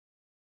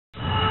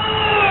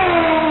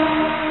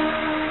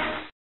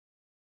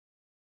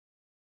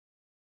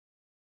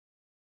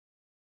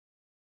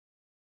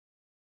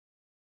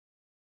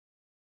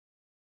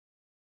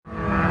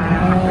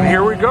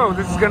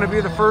go. This is going to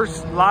be the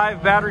first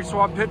live battery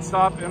swap pit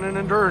stop in an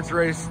endurance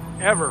race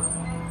ever.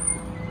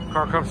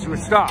 Car comes to a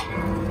stop.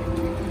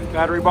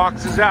 Battery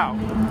box is out.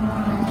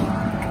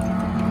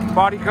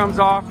 Body comes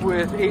off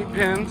with 8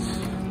 pins.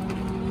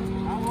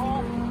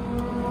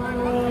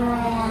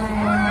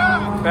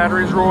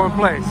 Batteries roll in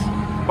place.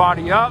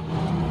 Body up.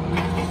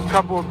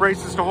 Couple of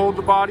braces to hold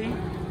the body.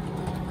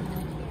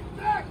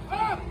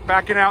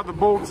 Backing out the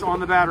bolts on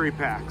the battery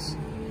packs.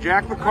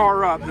 Jack the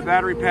car up. The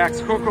battery packs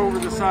hook over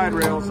the side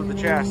rails of the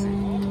chassis.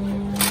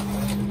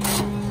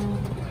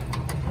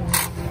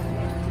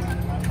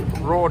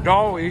 Roll a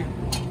dolly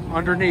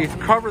underneath.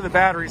 Cover the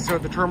battery so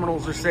the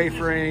terminals are safe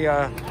for any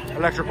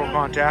electrical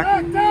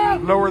contact.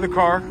 Lower the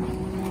car.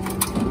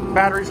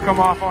 Batteries come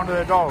off onto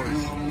the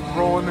dollies.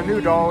 Roll in the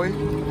new dolly.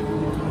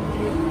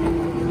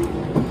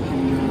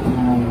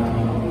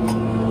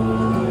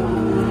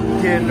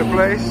 Get into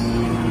place.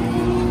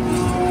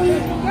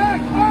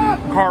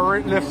 Car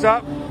lifts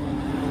up.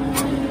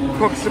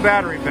 Hooks the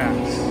battery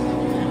packs.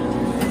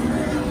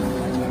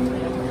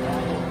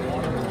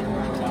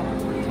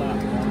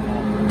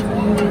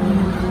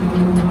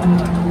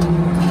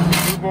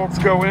 New bolts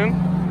go in.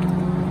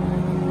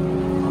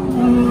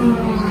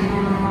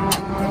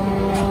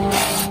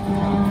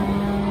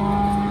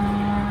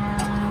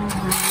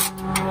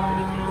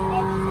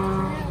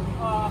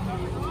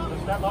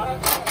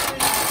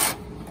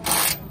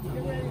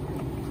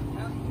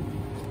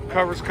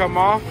 Covers come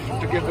off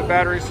to give the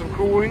batteries some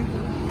cooling.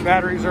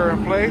 Batteries are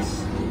in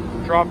place.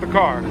 Drop the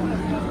car. A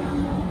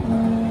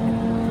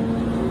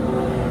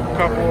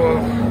couple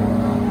of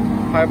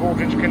high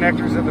voltage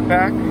connectors in the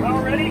back.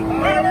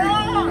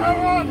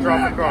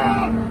 Drop the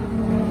car.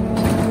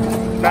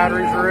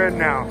 Batteries are in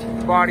now.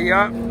 Body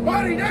up.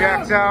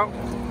 Jacks out.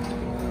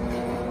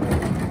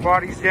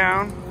 Body's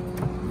down.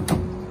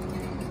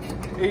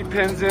 8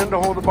 pins in to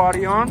hold the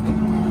body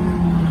on.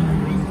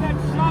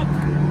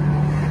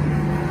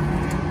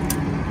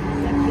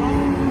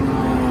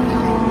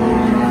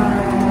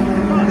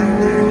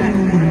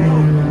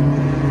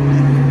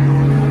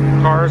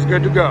 Car is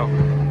good to go.